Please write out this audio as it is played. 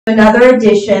Another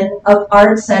edition of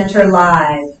Art Center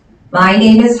Live. My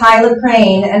name is Hyla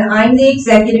Crane, and I'm the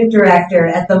Executive Director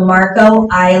at the Marco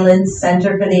Island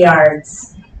Center for the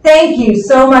Arts. Thank you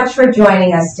so much for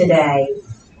joining us today.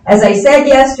 As I said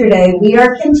yesterday, we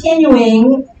are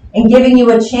continuing and giving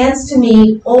you a chance to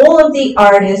meet all of the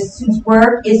artists whose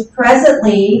work is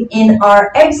presently in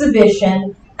our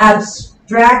exhibition,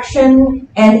 Abstraction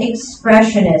and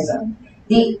Expressionism.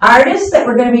 The artist that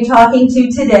we're going to be talking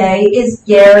to today is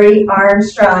Gary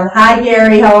Armstrong. Hi,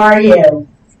 Gary. How are you?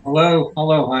 Hello,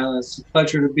 Hyla. It's a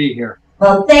pleasure to be here.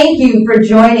 Well, thank you for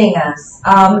joining us.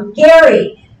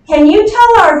 Gary, can you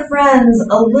tell our friends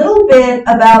a little bit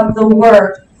about the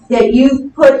work that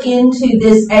you've put into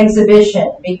this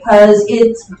exhibition? Because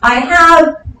I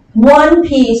have one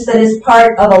piece that is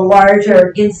part of a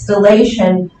larger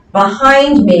installation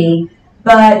behind me,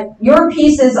 but your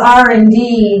pieces are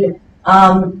indeed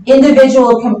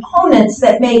individual components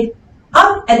that make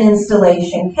up an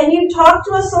installation. Can you talk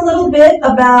to us a little bit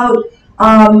about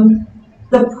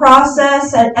the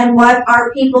process and what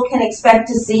our people can expect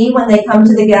to see when they come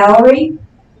to the gallery?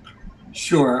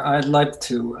 Sure, I'd like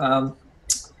to.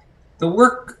 The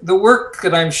work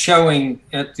that I'm showing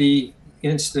at the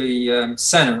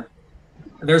center,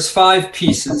 there's 5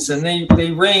 pieces, and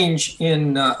they range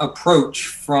in approach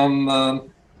from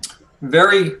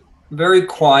very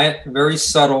quiet, very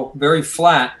subtle, very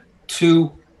flat, to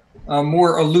a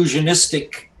more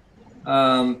illusionistic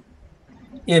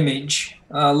image,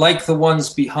 like the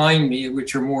ones behind me,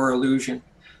 which are more illusion.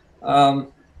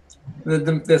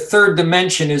 The third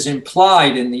dimension is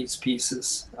implied in these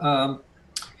pieces.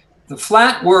 The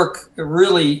flat work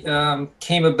really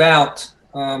came about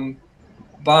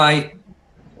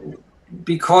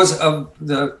because of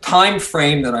the time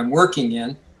frame that I'm working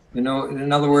in. You know,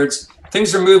 in other words,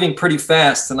 things are moving pretty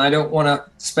fast, and I don't want to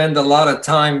spend a lot of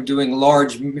time doing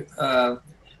large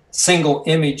single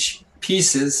image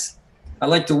pieces. I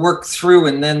like to work through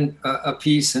and then a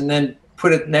piece and then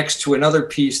put it next to another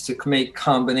piece to make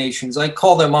combinations. I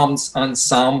call them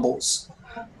ensembles.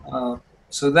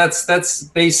 So that's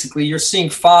basically, you're seeing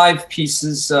 5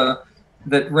 pieces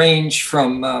that range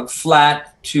from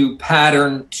flat to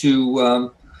pattern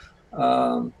to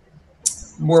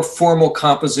more formal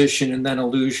composition and then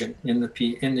illusion in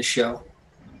the show.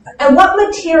 And what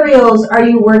materials are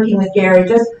you working with, Gary?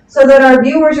 Just so that our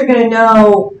viewers are going to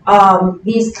know,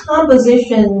 these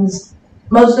compositions,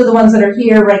 most of the ones that are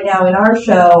here right now in our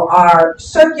show, are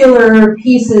circular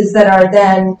pieces that are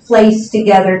then placed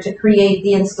together to create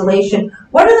the installation.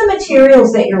 What are the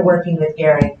materials that you're working with,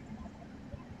 Gary?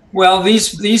 Well,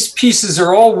 these pieces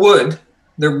are all wood.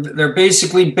 They're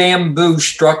basically bamboo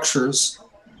structures,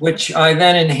 which I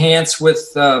then enhance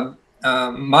with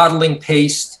modeling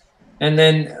paste, and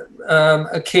then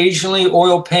occasionally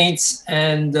oil paints,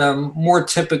 and more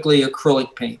typically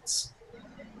acrylic paints.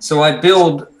 So I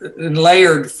build in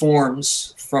layered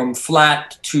forms from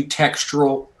flat to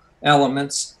textural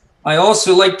elements. I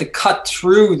also like to cut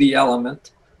through the element,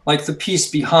 like the piece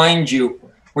behind you,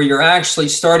 where you're actually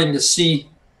starting to see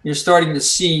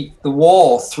the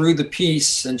wall through the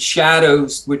piece, and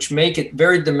shadows, which make it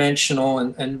very dimensional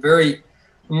and very,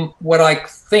 what I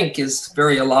think is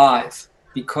very alive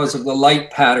because of the light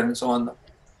patterns on them.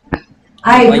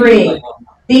 I agree.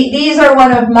 These are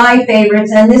one of my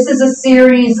favorites, and this is a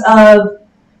series of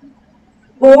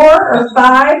 4 or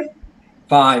 5?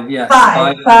 5, yes.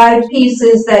 5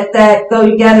 pieces that go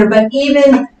together, but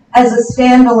even as a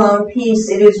standalone piece,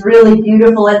 it is really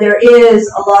beautiful, and there is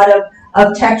a lot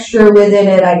of texture within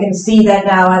it. I can see that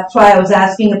now. That's why I was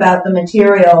asking about the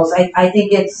materials. I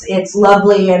think it's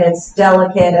lovely and it's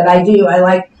delicate, and I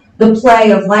like the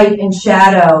play of light and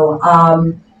shadow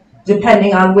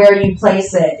depending on where you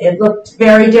place it. It looked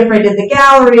very different in the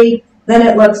gallery than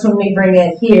it looks when we bring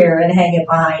it here and hang it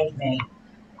behind me.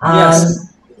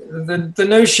 Yes, the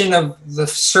notion of the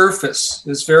surface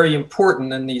is very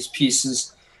important in these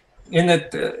pieces, in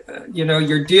that, you know,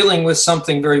 you're dealing with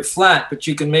something very flat, but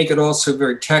you can make it also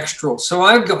very textural. So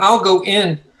I'll go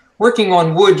in, working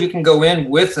on wood, you can go in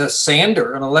with a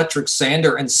sander, an electric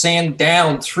sander, and sand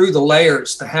down through the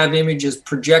layers to have images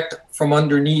project from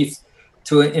underneath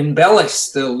to embellish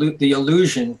the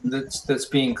illusion that's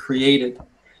being created.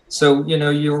 So, you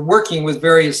know, you're working with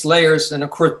various layers and,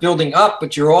 of course, building up,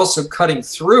 but you're also cutting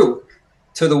through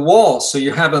to the wall. So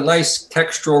you have a nice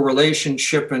textural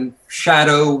relationship and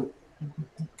shadow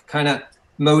kind of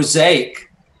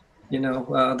mosaic, you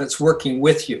know, that's working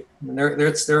with you. And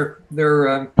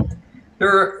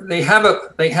they have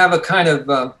a kind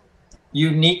of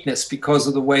uniqueness because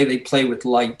of the way they play with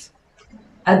light.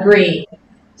 Agreed.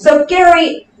 So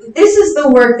Gary, this is the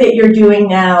work that you're doing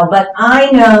now, but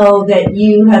I know that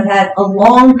you have had a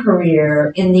long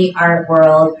career in the art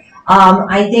world.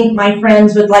 I think my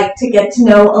friends would like to get to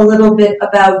know a little bit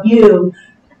about you.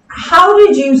 How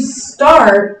did you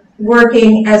start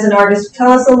working as an artist?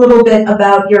 Tell us a little bit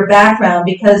about your background,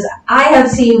 because I have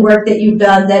seen work that you've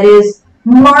done that is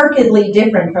markedly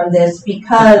different from this,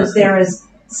 because there is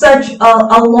such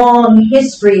a long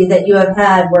history that you have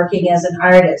had working as an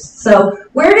artist. So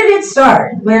where did it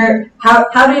start?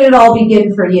 How did it all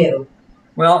begin for you?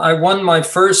 Well, I won my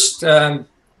first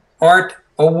art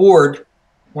award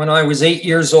when I was 8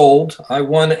 years old. I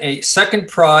won a second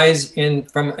prize in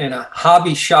a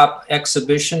hobby shop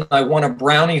exhibition. I won a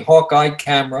Brownie Hawkeye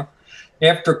camera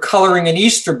after coloring an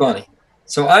Easter bunny.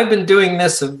 So I've been doing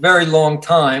this a very long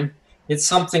time. It's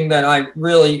something that I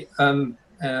really,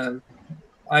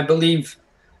 I believe,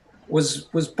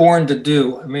 was born to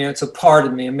do. I mean, it's a part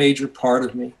of me, a major part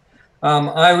of me.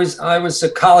 I was a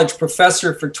college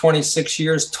professor for 26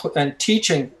 years and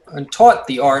teaching and taught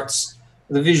the arts,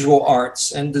 the visual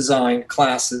arts and design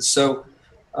classes. So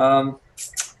I've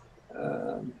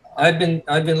been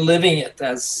living it,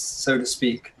 as so to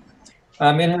speak.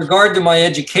 In regard to my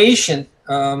education,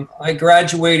 I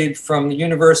graduated from the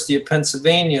University of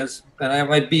Pennsylvania, and I have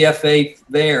my BFA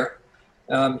there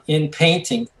in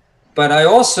painting. But I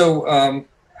also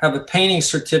have a painting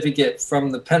certificate from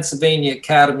the Pennsylvania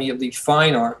Academy of the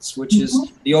Fine Arts, which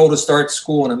is the oldest art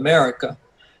school in America,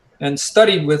 and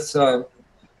studied with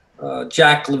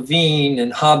Jack Levine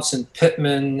and Hobson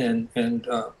Pittman and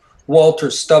Walter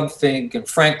Stubfink and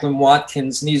Franklin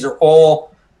Watkins. And these are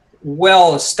all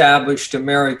well-established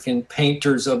American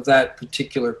painters of that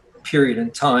particular period in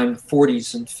time,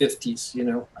 40s and 50s, you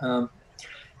know.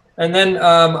 And then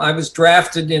I was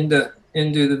drafted into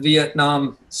the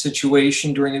Vietnam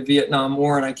situation during the Vietnam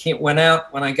War, and when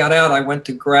I got out, I went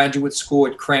to graduate school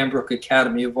at Cranbrook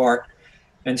Academy of Art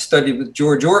and studied with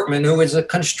George Ortman, who is a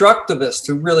constructivist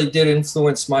who really did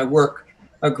influence my work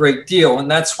a great deal. And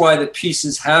that's why the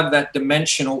pieces have that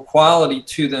dimensional quality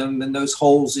to them and those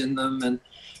holes in them, and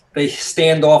they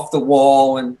stand off the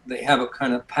wall and they have a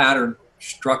kind of pattern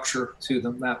structure to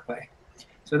them that way.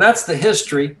 So that's the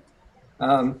history.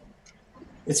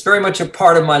 It's very much a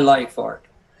part of my life, art.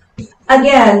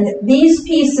 Again, these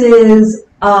pieces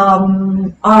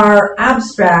are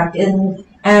abstract,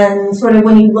 and sort of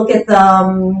when you look at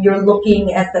them, you're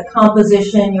looking at the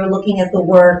composition, you're looking at the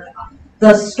work.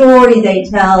 The story they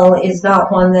tell is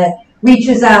not one that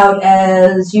reaches out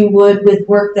as you would with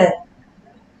work that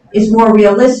is more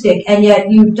realistic, and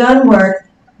yet you've done work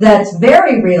that's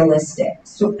very realistic.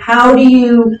 So how do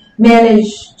you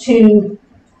manage to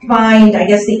find, I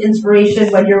guess, the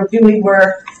inspiration when you're doing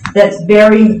work that's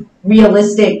very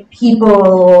realistic,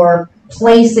 people or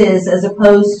places, as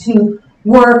opposed to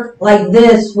work like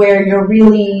this where you're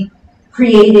really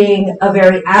creating a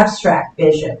very abstract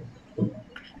vision?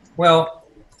 Well,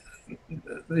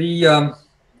 the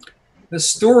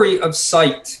story of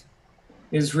sight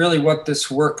is really what this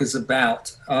work is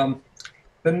about.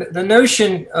 The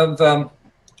notion of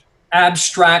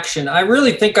abstraction, I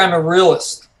really think I'm a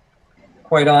realist,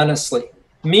 quite honestly,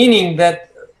 meaning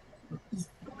that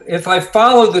if I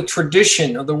follow the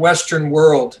tradition of the Western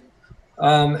world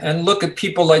and look at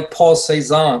people like Paul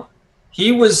Cézanne,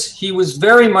 he was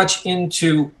very much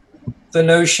into the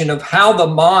notion of how the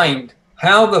mind,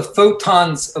 how the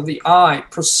photons of the eye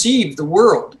perceive the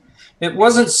world. It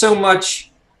wasn't so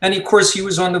much, and of course he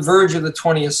was on the verge of the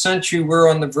 20th century, we're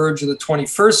on the verge of the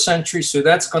 21st century, so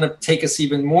that's going to take us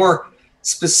even more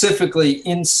specifically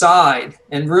inside.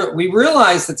 And we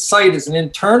realize that sight is an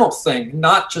internal thing,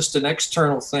 not just an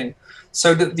external thing.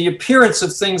 So the appearance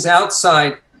of things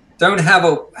outside don't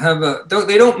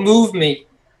they don't move me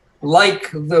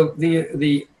like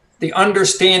the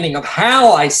understanding of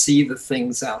how I see the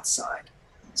things outside.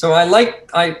 So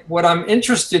what I'm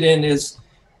interested in is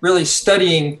really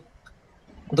studying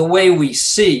the way we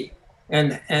see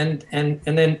and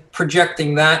then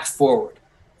projecting that forward.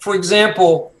 For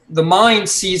example, the mind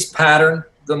sees pattern,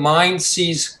 the mind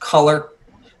sees color,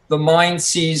 the mind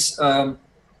sees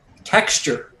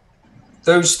texture,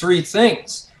 those three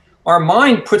things. Our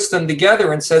mind puts them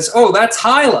together and says, oh, that's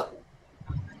Hyla,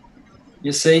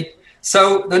 you see?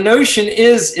 So the notion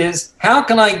is how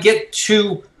can I get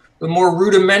to the more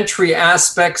rudimentary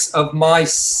aspects of my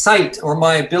sight or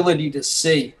my ability to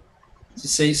see? You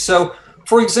see? So,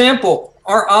 for example,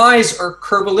 our eyes are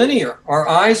curvilinear. Our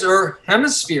eyes are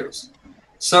hemispheres.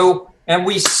 So, and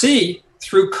we see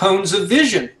through cones of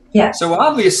vision. Yeah. So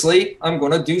obviously, I'm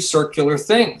going to do circular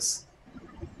things.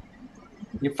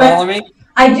 You follow me?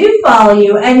 I do follow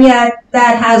you, and yet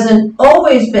that hasn't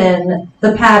always been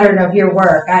the pattern of your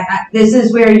work. This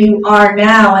is where you are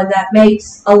now, and that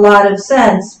makes a lot of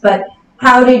sense. But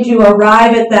how did you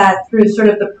arrive at that through sort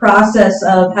of the process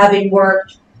of having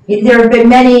worked? There have been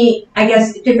many, I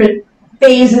guess, different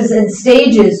phases and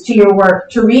stages to your work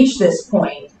to reach this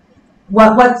point.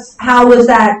 How was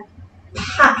that?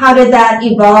 How did that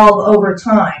evolve over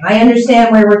time? I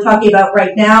understand where we're talking about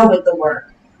right now with the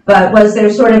work, but was there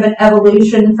sort of an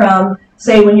evolution from,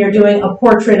 say, when you're doing a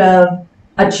portrait of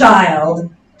a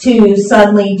child to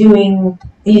suddenly doing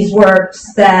these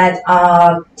works that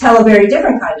tell a very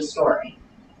different kind of story?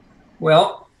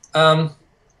 Well, I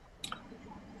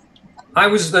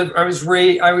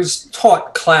was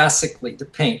taught classically to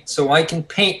paint, so I can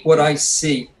paint what I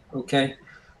see, okay?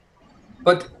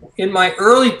 But in my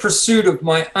early pursuit of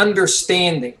my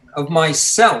understanding of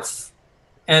myself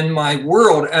and my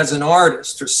world as an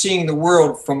artist, or seeing the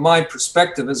world from my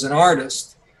perspective as an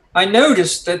artist, I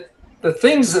noticed that the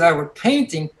things that I was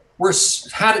painting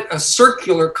had a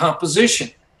circular composition,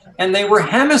 and they were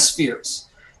hemispheres.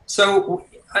 So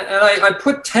I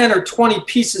put 10 or 20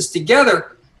 pieces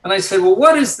together, and I said, well,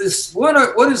 what is this?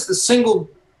 What is the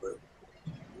single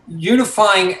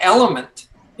unifying element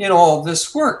in all of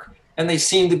this work? And they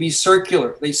seem to be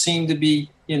circular. They seem to be,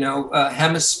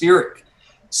 hemispheric.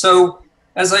 So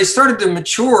as I started to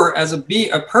mature as a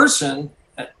person,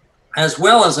 as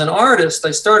well as an artist,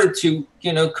 I started to,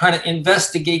 kind of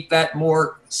investigate that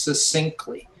more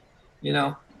succinctly.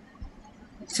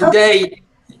 Today,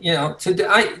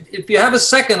 if you have a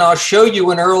second, I'll show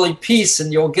you an early piece,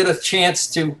 and you'll get a chance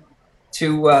to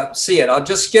see it. I'll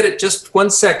just get it just 1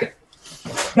 second.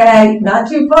 Okay, not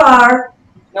too far.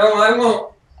 No, I won't.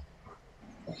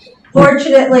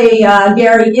 Fortunately,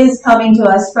 Gary is coming to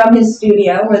us from his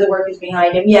studio where the work is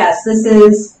behind him. Yes, this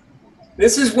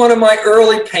is one of my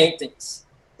early paintings.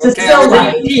 Okay,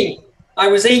 I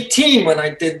was 18 when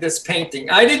I did this painting.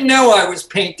 I didn't know I was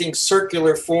painting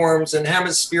circular forms and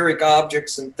hemispheric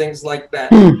objects and things like that.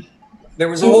 There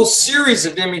was a whole series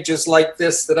of images like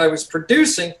this that I was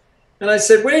producing, and I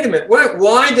said, wait a minute,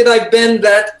 why did I bend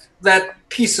that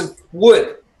piece of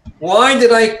wood? Why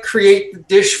did I create the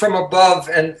dish from above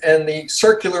and the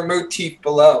circular motif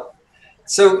below?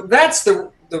 So that's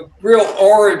the real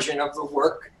origin of the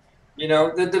work.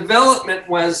 The development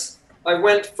was I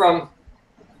went from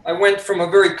a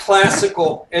very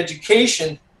classical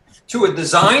education to a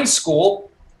design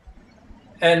school,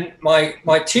 and my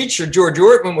teacher, George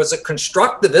Ortman, was a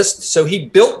constructivist, so he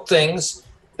built things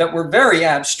that were very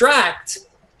abstract,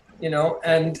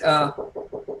 and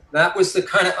that was the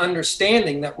kind of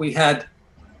understanding that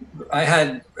I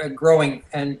had growing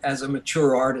and as a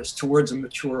mature artist, towards a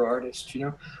mature artist.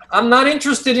 I'm not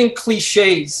interested in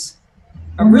cliches.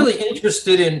 I'm really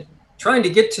interested in trying to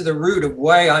get to the root of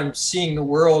why I'm seeing the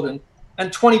world, and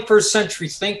 21st century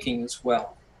thinking as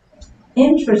well.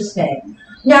 Interesting.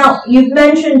 Now, you've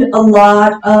mentioned a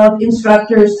lot of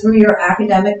instructors through your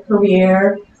academic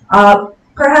career.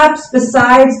 Perhaps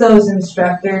besides those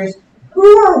instructors,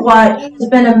 who or what has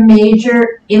been a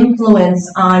major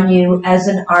influence on you as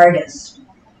an artist?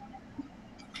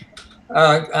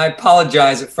 I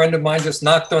apologize. A friend of mine just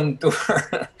knocked on the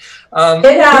door.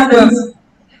 It happens.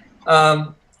 I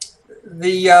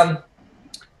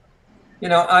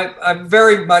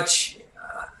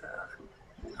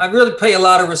really pay a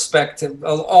lot of respect to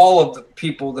all of the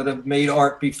people that have made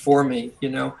art before me.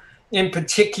 In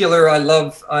particular,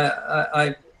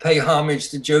 I pay homage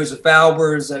to Joseph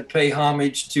Albers. I pay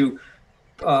homage to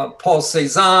Paul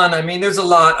Cézanne. I mean, there's a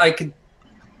lot I could,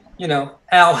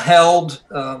 Al Held.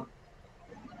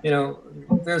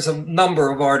 There's a number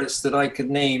of artists that I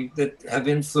could name that have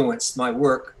influenced my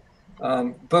work,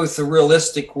 both the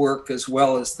realistic work as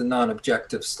well as the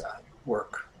non-objective style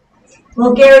work.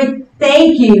 Well, Gary,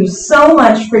 thank you so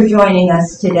much for joining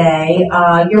us today.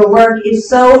 Your work is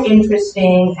so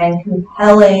interesting and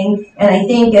compelling, and I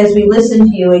think as we listen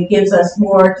to you, it gives us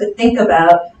more to think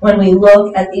about when we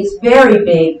look at these very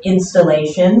big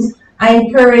installations. I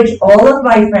encourage all of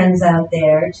my friends out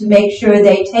there to make sure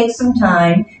they take some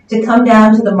time to come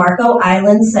down to the Marco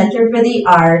Island Center for the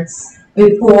Arts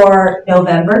before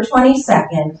November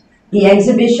 22nd. The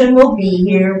exhibition will be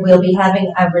here. We'll be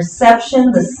having a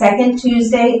reception the second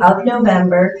Tuesday of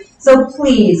November. So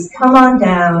please come on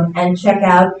down and check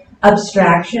out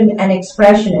Abstraction and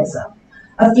Expressionism.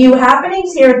 A few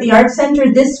happenings here at the Art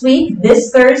Center this week,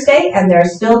 this Thursday, and there are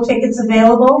still tickets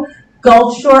available.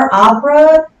 Gulf Shore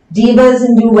Opera, Divas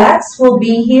and Duets will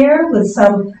be here with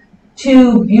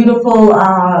two beautiful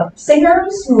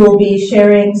singers who will be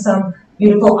sharing some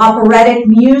beautiful operatic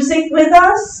music with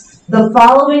us. The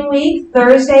following week,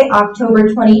 Thursday, October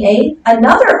 28th,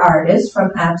 another artist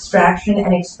from Abstraction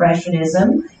and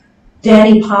Expressionism,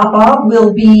 Danny Popoff,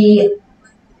 will be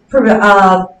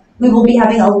we will be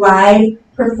having a live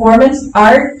performance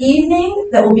art evening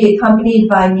that will be accompanied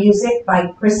by music by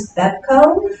Chris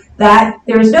Bepko.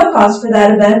 There is no cost for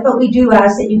that event, but we do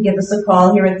ask that you give us a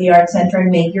call here at the Art Center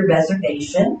and make your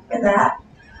reservation for that.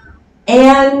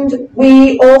 And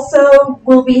we also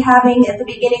will be having, at the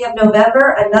beginning of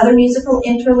November, another musical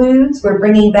interludes. We're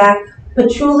bringing back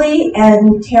Patchouli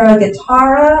and Terra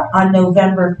Guitarra on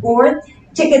November 4th.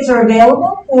 Tickets are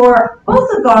available for both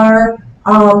of our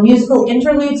musical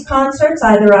interludes concerts,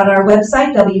 either on our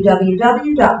website,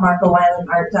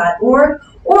 www.marcoislandart.org,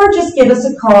 or just give us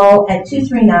a call at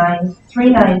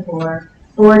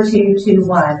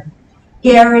 239-394-4221.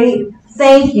 Gary,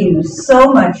 thank you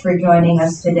so much for joining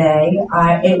us today.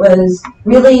 It was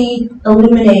really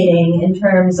illuminating in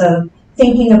terms of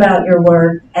thinking about your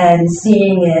work and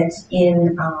seeing it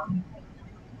in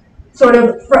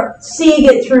seeing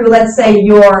it through, let's say,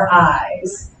 your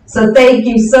eyes. So thank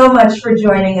you so much for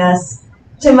joining us.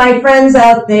 To my friends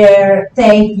out there,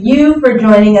 thank you for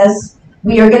joining us.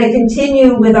 We are going to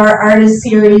continue with our artist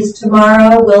series.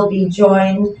 Tomorrow we'll be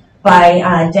joined by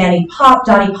Donnie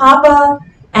Papa.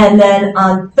 And then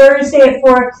on Thursday at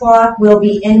 4 o'clock, we'll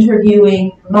be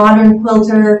interviewing modern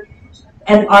quilter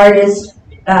and artist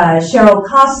Cheryl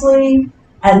Cosley.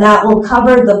 And that will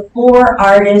cover the 4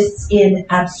 artists in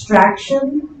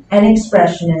Abstraction and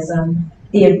Expressionism,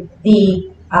 the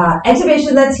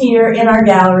exhibition that's here in our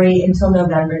gallery until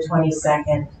November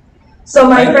 22nd. So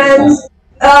my friends,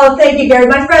 oh, thank you, Gary.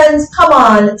 My friends, come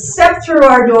on, step through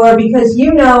our door, because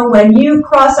you know when you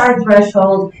cross our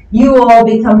threshold, you all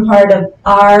become part of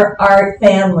our art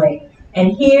family.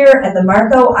 And here at the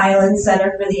Marco Island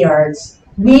Center for the Arts,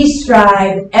 we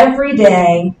strive every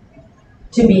day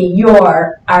to be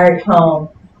your art home.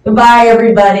 Goodbye,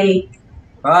 everybody.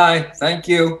 Bye. Thank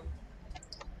you.